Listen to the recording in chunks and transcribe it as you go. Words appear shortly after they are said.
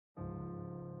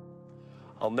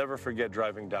I'll never forget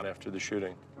driving down after the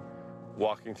shooting,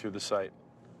 walking through the site,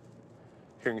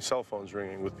 hearing cell phones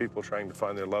ringing with people trying to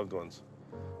find their loved ones.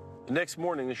 The next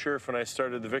morning, the sheriff and I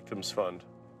started the Victims Fund.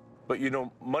 But you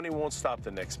know, money won't stop the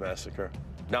next massacre.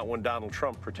 Not when Donald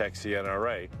Trump protects the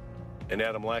NRA and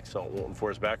Adam Laxalt won't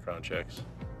enforce background checks.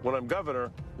 When I'm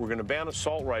governor, we're going to ban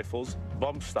assault rifles,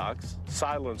 bump stocks,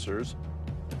 silencers.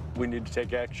 We need to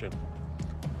take action.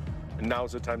 And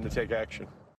now's the time to take action.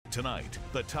 Tonight,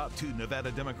 the top two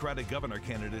Nevada Democratic governor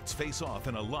candidates face off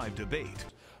in a live debate.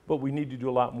 But we need to do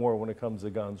a lot more when it comes to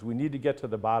guns. We need to get to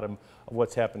the bottom of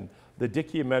what's happened. The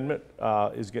Dickey Amendment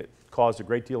caused a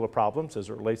great deal of problems as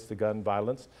it relates to gun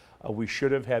violence. We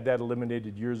should have had that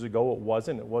eliminated years ago. It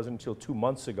wasn't. It wasn't until 2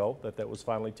 months ago that was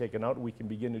finally taken out. We can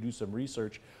begin to do some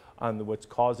research on what's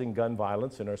causing gun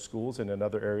violence in our schools and in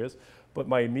other areas. But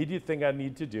my immediate thing I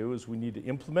need to do is we need to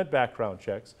implement background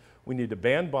checks. We need to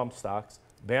ban bump stocks,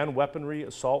 ban weaponry,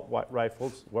 assault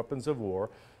rifles, weapons of war,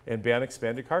 and ban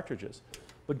expanded cartridges.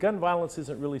 But gun violence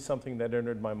isn't really something that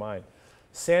entered my mind.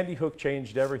 Sandy Hook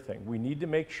changed everything. We need to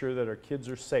make sure that our kids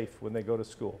are safe when they go to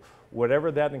school.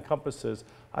 Whatever that encompasses,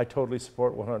 I totally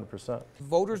support 100%.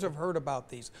 Voters have heard about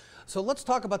these. So let's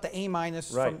talk about the A- right.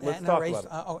 from the Let's talk NRA.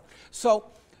 about it. So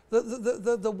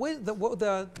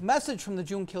the message from the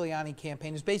June Giuliani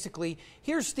campaign is basically,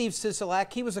 here's Steve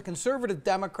Sisolak. He was a conservative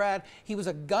Democrat. He was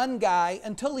a gun guy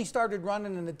until he started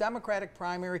running in the Democratic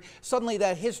primary. Suddenly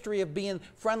that history of being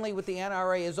friendly with the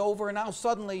NRA is over, and now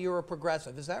suddenly you're a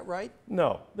progressive. Is that right?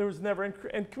 No, there was never,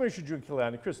 and Commissioner June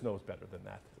Giuliani, Chris knows better than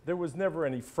that. There was never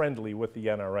any friendly with the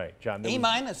NRA, John.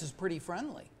 A- is pretty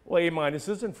friendly. Well, A-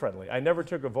 isn't friendly. I never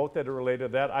took a vote that related to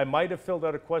that. I might have filled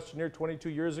out a questionnaire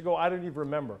 22 years ago. I don't even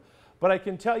remember. But I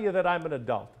can tell you that I'm an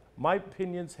adult. My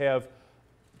opinions have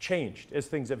changed as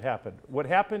things have happened. What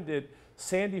happened at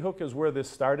Sandy Hook is where this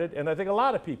started, and I think a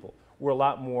lot of people were a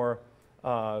lot more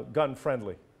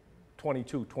gun-friendly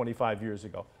 22, 25 years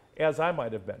ago, as I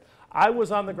might have been. I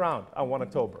was on the ground on 1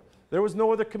 October. There was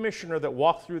no other commissioner that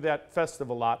walked through that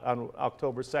festival lot on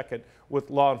October 2nd with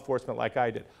law enforcement like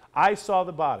I did. I saw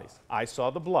the bodies. I saw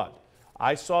the blood.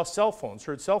 I saw cell phones,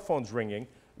 heard cell phones ringing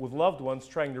with loved ones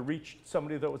trying to reach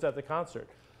somebody that was at the concert.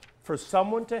 For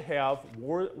someone to have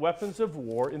weapons of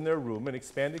war in their room and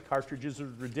expanded cartridges is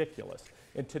ridiculous.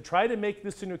 And to try to make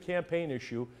this into a campaign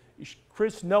issue,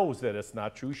 Chris knows that it's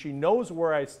not true. She knows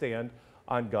where I stand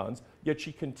on guns, yet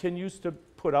she continues to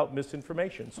put out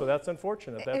misinformation. So that's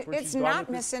unfortunate. That's where it's not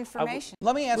misinformation.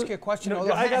 Let me ask you a question.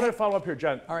 No, I got to follow up here,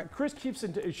 John. All right. Chris keeps,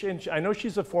 I know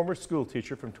she's a former school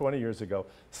teacher from 20 years ago.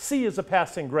 C is a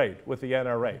passing grade with the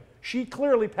NRA. She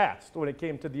clearly passed when it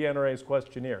came to the NRA's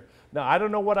questionnaire. Now, I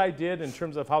don't know what I did in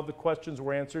terms of how the questions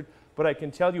were answered, but I can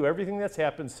tell you everything that's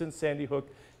happened since Sandy Hook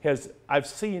I've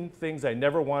seen things I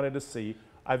never wanted to see.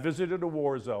 I visited a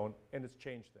war zone, and it's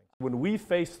changed things. When we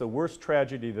faced the worst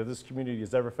tragedy that this community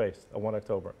has ever faced on 1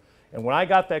 October, and when I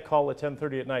got that call at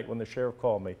 10:30 at night when the sheriff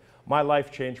called me, my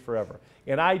life changed forever.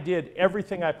 And I did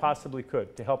everything I possibly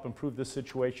could to help improve this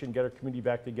situation, get our community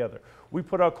back together. We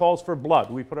put out calls for blood.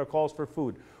 We put out calls for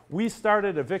food. We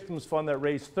started a victims fund that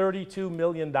raised $32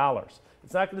 million.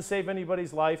 It's not going to save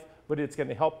anybody's life, but it's going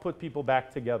to help put people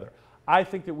back together. I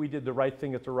think that we did the right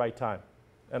thing at the right time,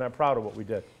 and I'm proud of what we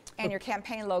did. And your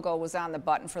campaign logo was on the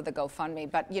button for the GoFundMe.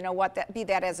 But you know what, be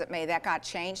that as it may, that got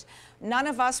changed. None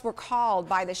of us were called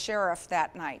by the sheriff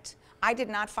that night. I did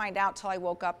not find out till I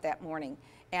woke up that morning.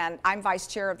 And I'm vice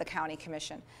chair of the county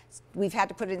commission. We've had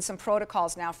to put in some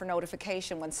protocols now for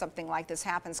notification when something like this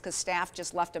happens, because staff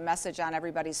just left a message on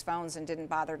everybody's phones and didn't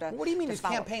bother to What do you mean his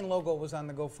follow. campaign logo was on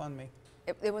the GoFundMe?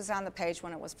 It was on the page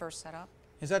when it was first set up.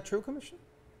 Is that true, Commissioner?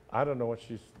 I don't know what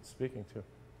she's speaking to.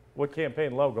 What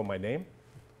campaign logo? My name?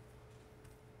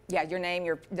 Yeah, your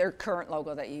name, their current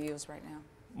logo that you use right now.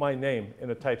 My name in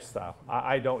a type style.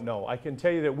 I don't know. I can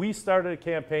tell you that we started a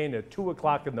campaign at 2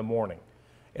 o'clock in the morning,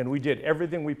 and we did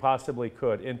everything we possibly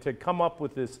could. And to come up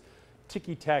with this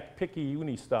ticky-tack,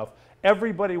 picky-uni stuff,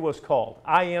 everybody was called.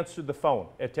 I answered the phone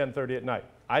at 10:30 at night.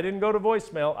 I didn't go to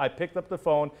voicemail. I picked up the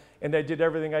phone, and I did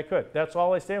everything I could. That's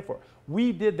all I stand for.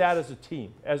 We did that as a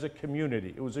team, as a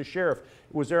community. It was a sheriff.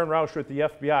 It was Aaron Rauscher at the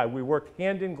FBI. We worked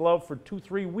hand in glove for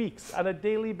 2-3 weeks on a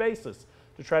daily basis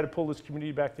to try to pull this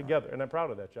community back together, and I'm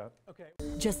proud of that, John. Okay.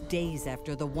 Just days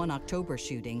after the 1 October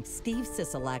shooting, Steve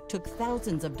Sisolak took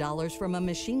thousands of dollars from a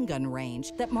machine gun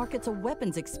range that markets a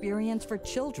weapons experience for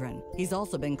children. He's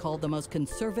also been called the most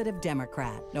conservative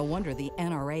Democrat. No wonder the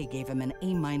NRA gave him an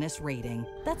A- rating.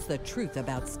 That's the truth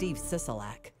about Steve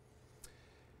Sisolak.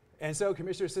 And so,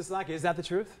 Commissioner Sisolak, is that the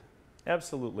truth?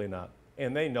 Absolutely not.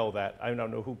 And they know that. I don't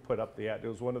know who put up the ad. It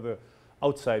was one of the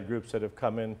outside groups that have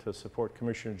come in to support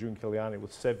Commissioner June Giuliani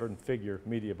with seven-figure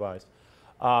media buys.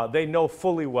 They know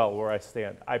fully well where I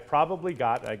stand. I probably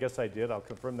got, I guess I did, I'll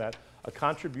confirm that, a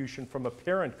contribution from a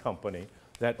parent company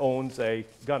that owns a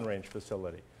gun range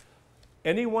facility.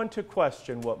 Anyone to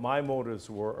question what my motives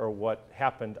were or what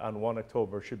happened on 1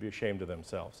 October should be ashamed of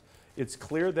themselves. It's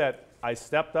clear that I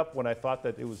stepped up when I thought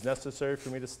that it was necessary for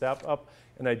me to step up,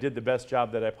 and I did the best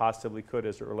job that I possibly could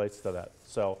as it relates to that.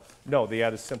 So, no, the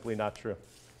ad is simply not true.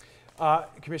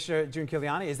 Commissioner June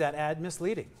Giuliani, is that ad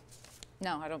misleading?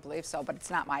 No, I don't believe so, but it's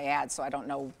not my ad, so I don't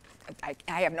know.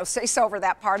 I have no say-so over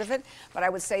that part of it, but I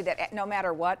would say that no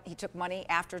matter what, he took money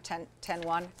after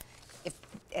 10/1,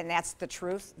 and that's the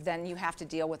truth, then you have to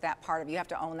deal with that part of it. You have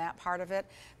to own that part of it,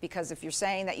 because if you're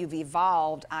saying that you've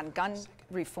evolved on gun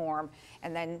reform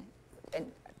and then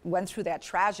went through that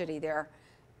tragedy there,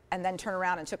 and then turn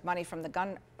around and took money from the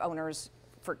gun owners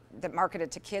that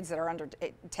marketed to kids that are under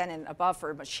 10 and above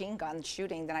for machine gun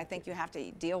shooting, then I think you have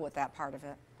to deal with that part of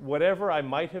it. Whatever I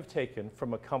might have taken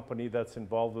from a company that's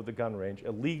involved with the gun range,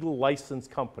 a legal licensed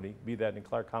company, be that in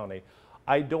Clark County,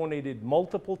 I donated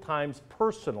multiple times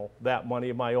that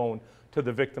money of my own to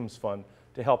the Victims Fund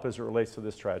to help as it relates to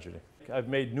this tragedy. I've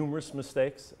made numerous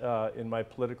mistakes in my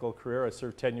political career. I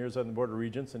served 10 years on the Board of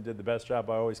Regents and did the best job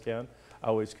I always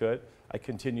could. I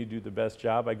continue to do the best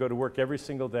job. I go to work every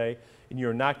single day, and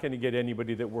you're not going to get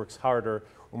anybody that works harder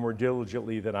or more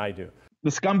diligently than I do. The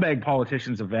scumbag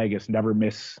politicians of Vegas never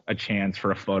miss a chance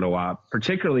for a photo op,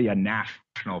 particularly a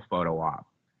national photo op.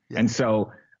 Yeah. And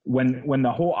so when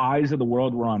the whole eyes of the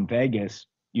world were on Vegas,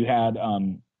 you had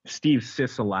Steve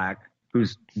Sisolak,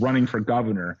 who's running for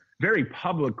governor, very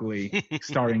publicly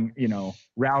starting,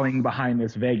 rallying behind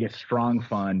this Vegas Strong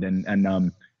Fund.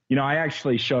 And I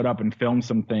actually showed up and filmed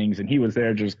some things, and he was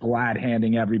there just glad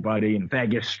handing everybody and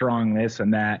Vegas Strong this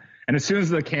and that. And as soon as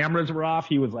the cameras were off,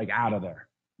 he was like out of there.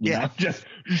 You know, just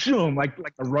zoom, like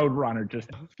a road runner.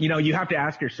 Just, you have to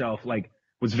ask yourself, like,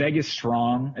 was Vegas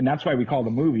strong? And that's why we call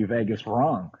the movie Vegas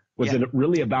Wrong. Was it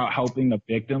really about helping the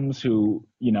victims who,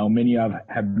 many of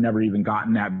have never even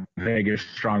gotten that Vegas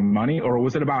Strong money? Or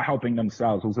was it about helping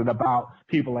themselves? Was it about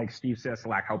people like Steve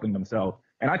Sisolak helping themselves?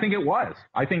 And I think it was.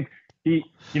 I think he,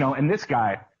 and this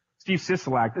guy, Steve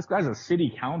Sisolak, this guy's a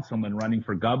city councilman running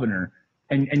for governor.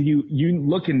 And you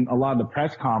look in a lot of the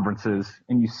press conferences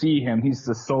and you see him, he's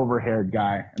the silver-haired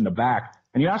guy in the back.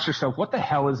 And you ask yourself, what the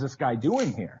hell is this guy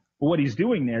doing here? Well, what he's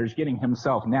doing there is getting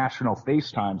himself national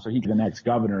FaceTime so he can be the next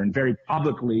governor and very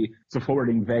publicly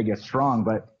supporting Vegas Strong.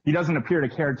 But he doesn't appear to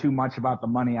care too much about the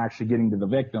money actually getting to the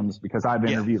victims, because I've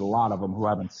interviewed a lot of them who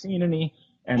haven't seen any.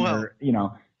 And they're,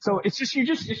 so it's just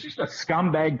a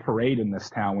scumbag parade in this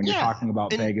town when you're talking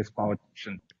about Vegas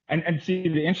politicians. And see,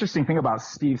 the interesting thing about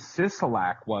Steve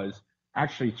Sisolak was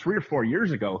actually 3 or 4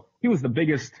 years ago, he was the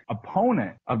biggest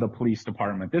opponent of the police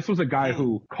department. This was a guy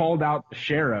who called out the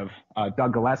sheriff,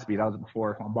 Doug Gillespie. That was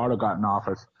before Lombardo got in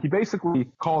office. He basically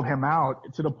called him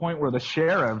out to the point where the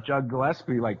sheriff, Doug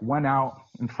Gillespie, went out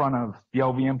in front of the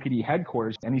LVMPD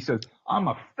headquarters and he says, "I'm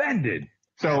offended."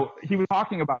 So he was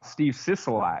talking about Steve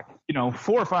Sisolak.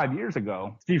 4 or 5 years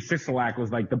ago, Steve Sisolak was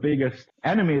the biggest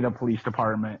enemy of the police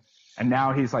department. And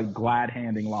now he's glad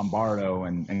handing Lombardo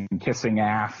and kissing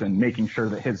ass and making sure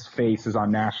that his face is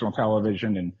on national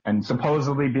television and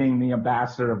supposedly being the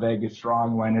ambassador of Vegas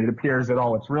Strong, when it appears that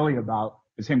all it's really about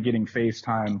is him getting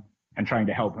FaceTime and trying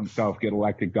to help himself get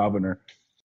elected governor.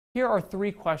 Here are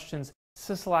 3 questions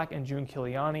Sisolak and June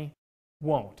Giuliani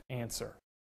won't answer.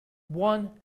 1,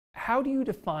 how do you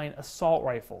define assault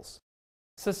rifles?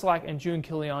 Sisolak and June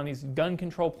Giuliani's gun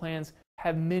control plans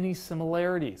have many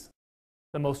similarities.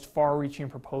 The most far-reaching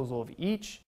proposal of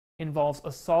each involves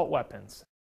assault weapons.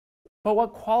 But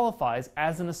what qualifies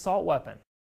as an assault weapon?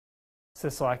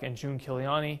 Sisolak and June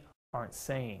Giuliani aren't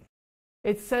saying.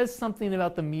 It says something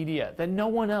about the media that no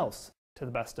one else, to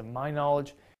the best of my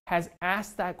knowledge, has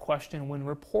asked that question when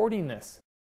reporting this.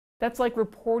 That's like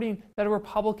reporting that a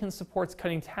Republican supports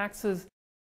cutting taxes,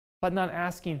 but not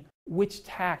asking which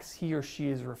tax he or she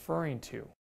is referring to.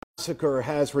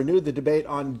 Has renewed the debate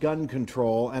on gun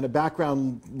control, and a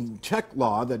background check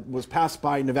law that was passed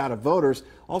by Nevada voters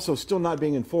also still not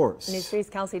being enforced. News 3's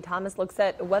Kelsey Thomas looks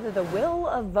at whether the will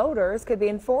of voters could be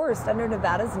enforced under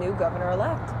Nevada's new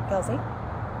governor-elect. Kelsey?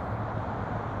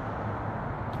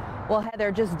 Well,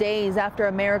 Heather, just days after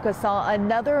America saw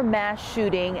another mass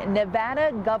shooting,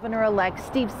 Nevada Governor-elect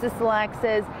Steve Sisolak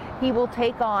says he will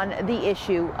take on the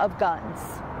issue of guns.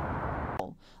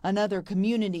 Another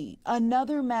community,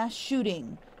 another mass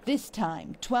shooting. This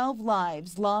time, 12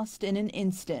 lives lost in an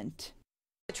instant.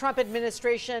 The Trump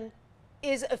administration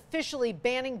is officially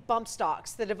banning bump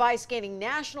stocks, the device gaining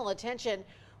national attention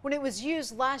when it was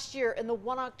used last year in the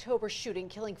 1 October shooting,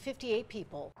 killing 58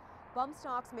 people. Bump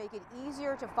stocks make it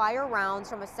easier to fire rounds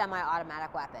from a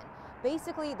semi-automatic weapon.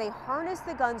 Basically, they harness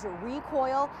the gun's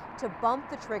recoil to bump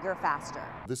the trigger faster.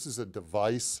 This is a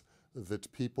device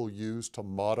that people use to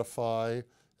modify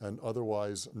an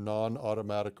otherwise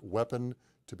non-automatic weapon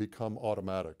to become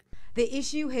automatic. The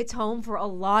issue hits home for a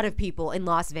lot of people in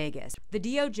Las Vegas. The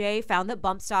DOJ found that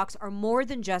bump stocks are more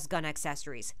than just gun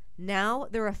accessories. Now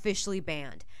they're officially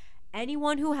banned.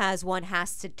 Anyone who has one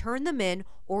has to turn them in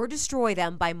or destroy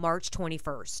them by March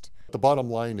 21st. The bottom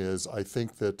line is, I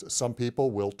think that some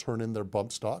people will turn in their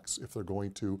bump stocks if they're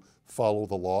going to follow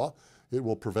the law. It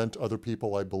will prevent other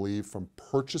people, I believe, from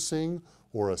purchasing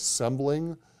or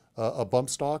assembling a bump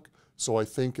stock. So I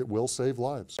think it will save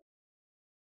lives.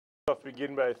 I'll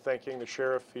begin by thanking the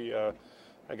sheriff.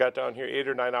 I got down here 8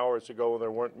 or 9 hours ago, and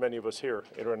there weren't many of us here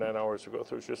 8 or 9 hours ago.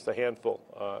 There was just a handful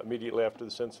immediately after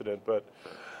this incident. But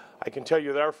I can tell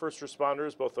you that our first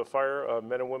responders, both the fire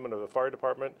men and women of the fire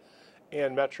department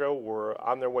and Metro, were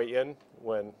on their way in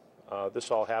when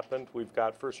this all happened. We've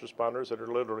got first responders that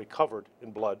are literally covered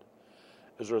in blood.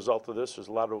 As a result of this, there's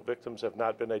a lot of victims have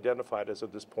not been identified as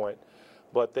of this point,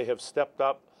 but they have stepped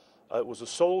up. It was a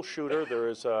sole shooter. There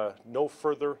is no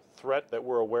further threat that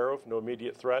we're aware of, no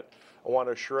immediate threat. I want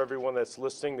to assure everyone that's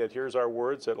listening that here's our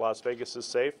words, that Las Vegas is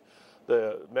safe.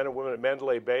 The men and women at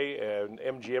Mandalay Bay and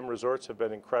MGM resorts have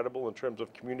been incredible in terms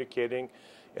of communicating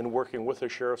and working with the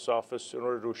sheriff's office in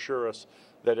order to assure us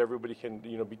that everybody can,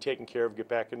 be taken care of, get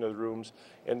back into the rooms,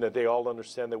 and that they all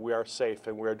understand that we are safe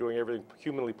and we are doing everything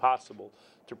humanly possible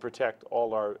to protect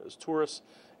all our tourists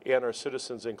and our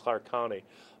citizens in Clark County.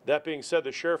 That being said,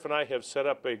 the sheriff and I have set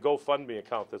up a GoFundMe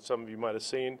account that some of you might have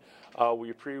seen. We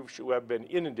have been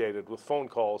inundated with phone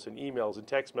calls and emails and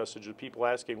text messages of people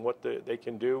asking what they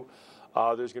can do.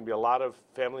 There's going to be a lot of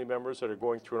family members that are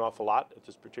going through an awful lot at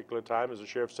this particular time. As the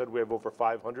sheriff said, we have over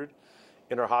 500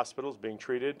 in our hospitals being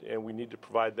treated, and we need to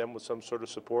provide them with some sort of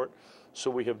support.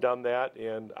 So we have done that,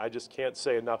 and I just can't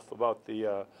say enough about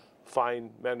the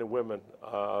fine men and women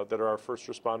that are our first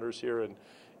responders here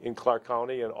in Clark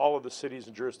County, and all of the cities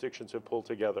and jurisdictions have pulled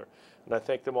together. And I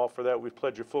thank them all for that. We've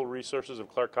pledged the full resources of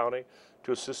Clark County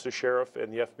to assist the sheriff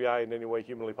and the FBI in any way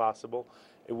humanly possible.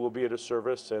 It will be at a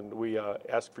service, and we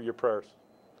ask for your prayers.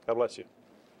 God bless you.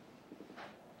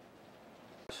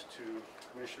 To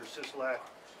Commissioner Sisolak,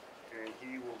 and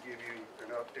he will give you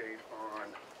an update on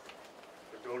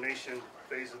the donation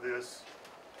phase of this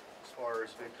as far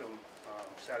as victim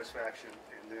satisfaction,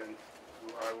 and then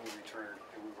I will return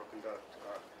and we will conduct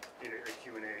a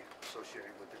Q&A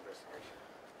associated with the investigation.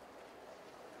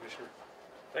 Commissioner.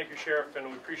 Thank you, Sheriff, and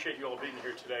we appreciate you all being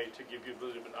here today to give you a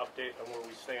bit of an update on where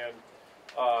we stand.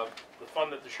 The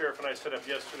fund that the sheriff and I set up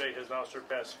yesterday has now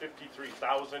surpassed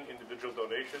 53,000 individual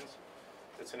donations.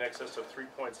 It's in excess of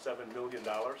 $3.7 million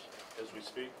as we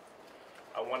speak.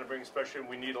 I want to bring especially,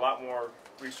 we need a lot more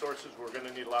resources. We're going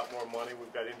to need a lot more money.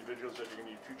 We've got individuals that are going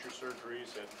to need future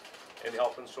surgeries and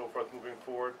help and so forth moving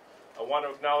forward. I want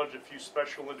to acknowledge a few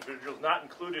special individuals not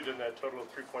included in that total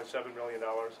of $3.7 million.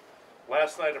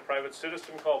 Last night, a private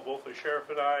citizen called both the sheriff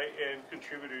and I and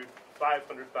contributed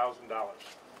 $500,000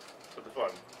 to the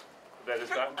fund. That is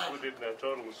not included in that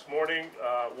total. This morning,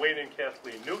 Wayne and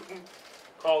Kathleen Newton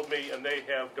called me and they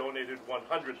have donated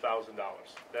 $100,000.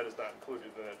 That is not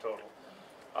included in that total.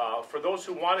 For those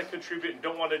who want to contribute and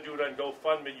don't want to do it on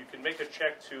GoFundMe, you can make a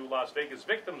check to Las Vegas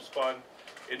Victims Fund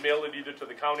and mail it either to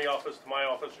the county office, to my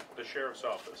office, or to the sheriff's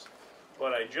office.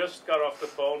 But I just got off the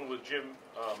phone with Jim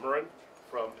Murrin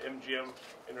from MGM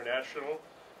International,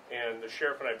 and the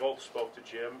sheriff and I both spoke to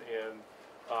Jim, and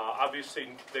obviously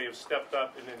they have stepped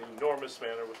up in an enormous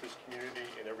manner with this community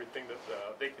and everything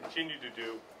that they continue to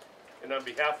do. And on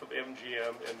behalf of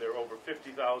MGM and their over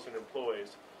 50,000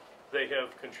 employees, they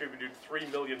have contributed $3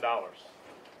 million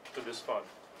to this fund.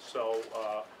 So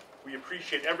we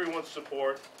appreciate everyone's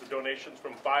support, the donations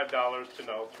from $5 to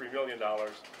now $3 million.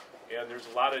 And there's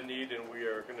a lot of need, and we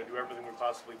are going to do everything we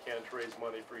possibly can to raise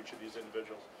money for each of these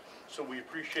individuals. So we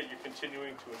appreciate you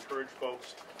continuing to encourage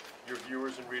folks, your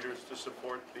viewers and readers, to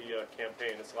support the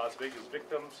campaign. It's Las Vegas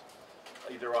Victims,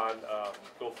 either on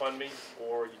GoFundMe,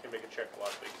 or you can make a check to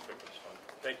Las Vegas Victims Fund.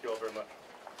 Thank you all very much.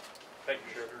 Thank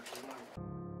you, Sheriff.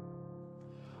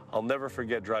 I'll never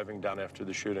forget driving down after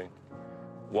the shooting,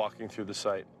 walking through the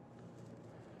site,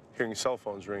 hearing cell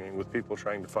phones ringing with people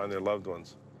trying to find their loved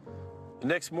ones. The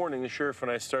next morning, the sheriff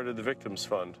and I started the Victims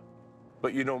Fund.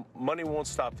 But money won't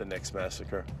stop the next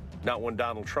massacre. Not when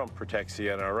Donald Trump protects the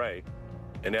NRA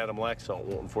and Adam Laxalt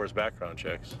won't enforce background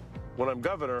checks. When I'm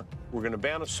governor, we're going to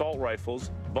ban assault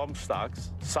rifles, bump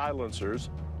stocks, silencers.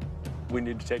 We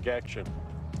need to take action.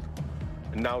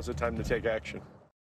 And now's the time to take action.